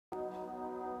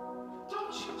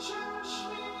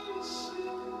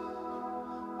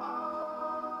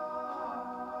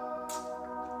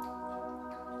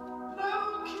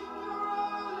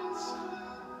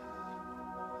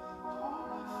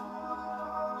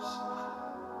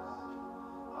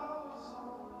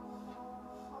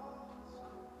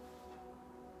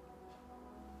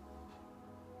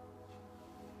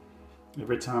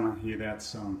Every time I hear that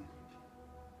song,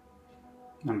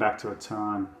 I'm back to a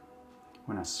time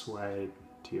when I swayed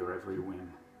to your every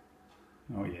whim.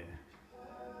 Oh yeah,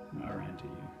 I ran to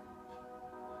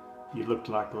you. You looked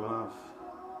like love.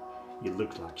 You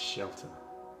looked like shelter.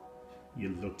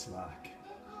 You looked like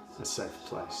a safe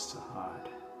place to hide.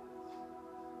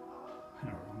 How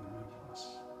wrong I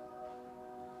was.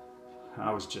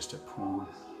 I was just a pawn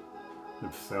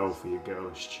that fell for your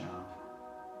girlish charm.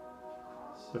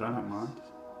 But I don't mind.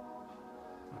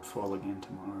 I'd fall again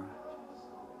tomorrow.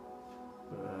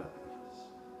 But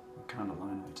I'm kinda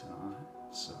lonely tonight,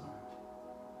 so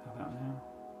how about now?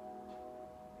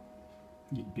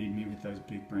 You'd bead me with those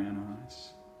big brown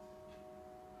eyes.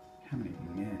 How many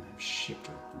men have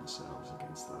shipwrecked themselves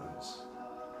against those?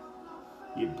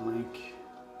 You'd blink,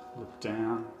 look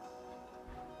down,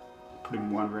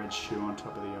 putting one red shoe on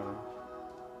top of the other,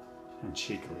 and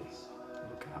cheekily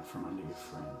look out from under your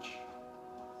fringe.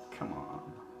 Come on,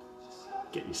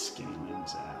 get your skinny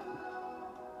limbs out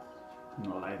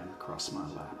and lay them across my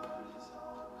lap.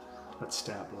 Let's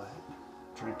stay up late,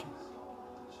 drinking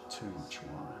too much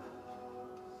wine.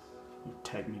 You'd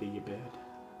take me to your bed.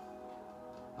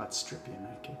 I'd strip you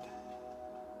naked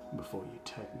before you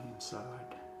take me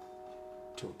inside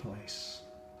to a place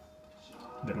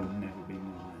that'll never be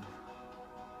mine.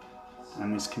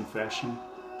 And this confession,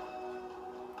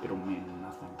 it'll mean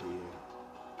nothing to you.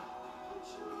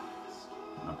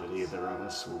 Not that either of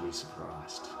us will be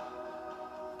surprised.